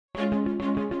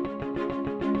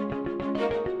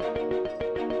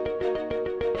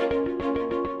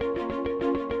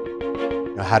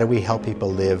How do we help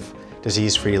people live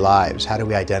disease-free lives? How do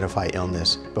we identify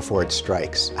illness before it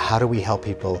strikes? How do we help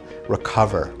people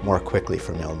recover more quickly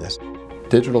from illness?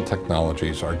 Digital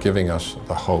technologies are giving us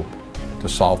the hope to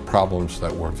solve problems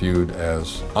that were viewed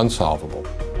as unsolvable.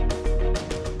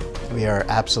 We are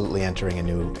absolutely entering a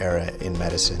new era in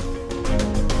medicine.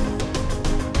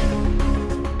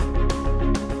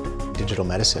 Digital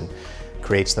medicine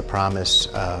creates the promise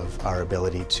of our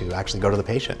ability to actually go to the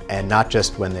patient, and not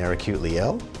just when they're acutely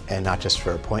ill, and not just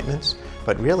for appointments,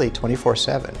 but really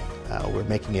 24/7. We're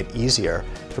making it easier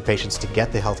for patients to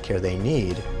get the health care they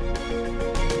need.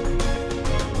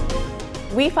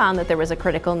 We found that there was a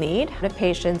critical need of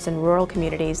patients in rural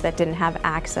communities that didn't have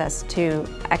access to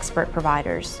expert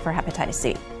providers for hepatitis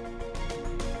C.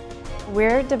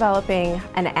 We're developing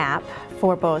an app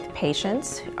for both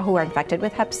patients who are infected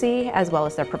with Hep C as well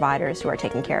as their providers who are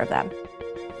taking care of them.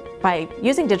 By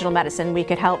using digital medicine, we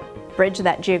could help bridge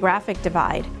that geographic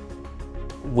divide.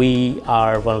 We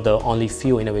are one of the only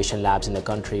few innovation labs in the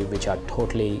country which are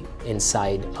totally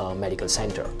inside a medical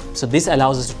center. So this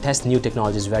allows us to test new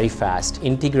technologies very fast,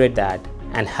 integrate that,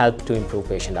 and help to improve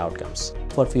patient outcomes.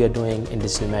 What we are doing in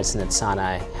digital medicine at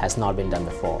Sinai has not been done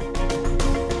before.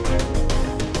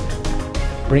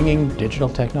 Bringing digital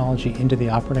technology into the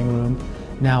operating room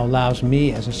now allows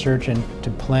me as a surgeon to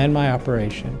plan my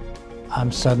operation.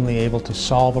 I'm suddenly able to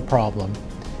solve a problem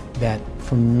that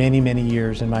for many, many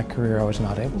years in my career I was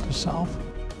not able to solve.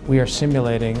 We are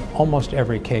simulating almost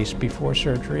every case before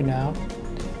surgery now,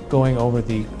 going over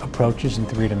the approaches in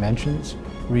 3 dimensions,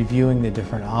 reviewing the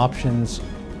different options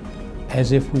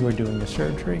as if we were doing the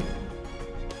surgery.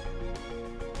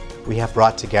 We have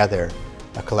brought together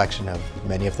a collection of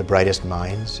many of the brightest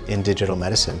minds in digital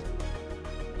medicine.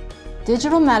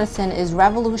 Digital medicine is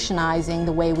revolutionizing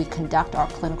the way we conduct our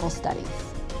clinical studies.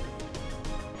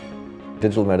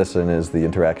 Digital medicine is the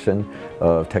interaction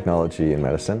of technology and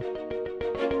medicine.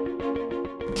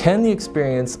 Can the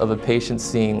experience of a patient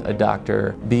seeing a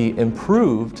doctor be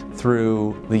improved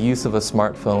through the use of a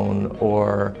smartphone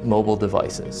or mobile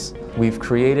devices? We've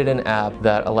created an app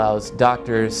that allows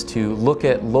doctors to look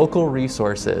at local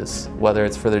resources, whether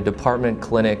it's for their department,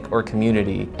 clinic, or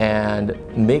community, and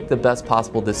make the best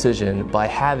possible decision by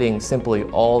having simply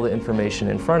all the information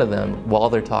in front of them while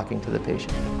they're talking to the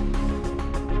patient.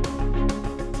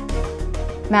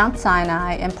 Mount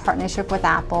Sinai, in partnership with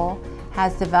Apple,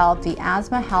 has developed the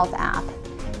Asthma Health app,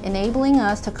 enabling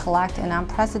us to collect an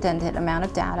unprecedented amount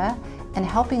of data and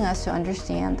helping us to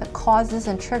understand the causes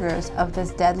and triggers of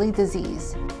this deadly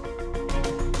disease.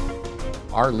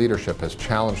 Our leadership has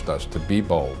challenged us to be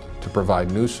bold, to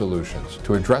provide new solutions,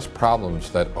 to address problems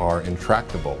that are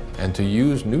intractable, and to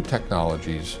use new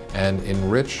technologies and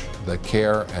enrich the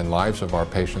care and lives of our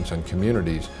patients and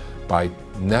communities by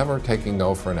never taking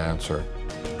no for an answer.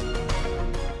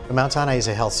 Mount Sinai is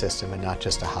a health system and not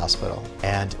just a hospital.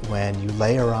 And when you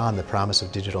layer on the promise of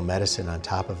digital medicine on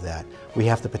top of that, we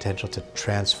have the potential to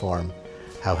transform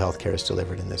how healthcare is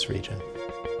delivered in this region.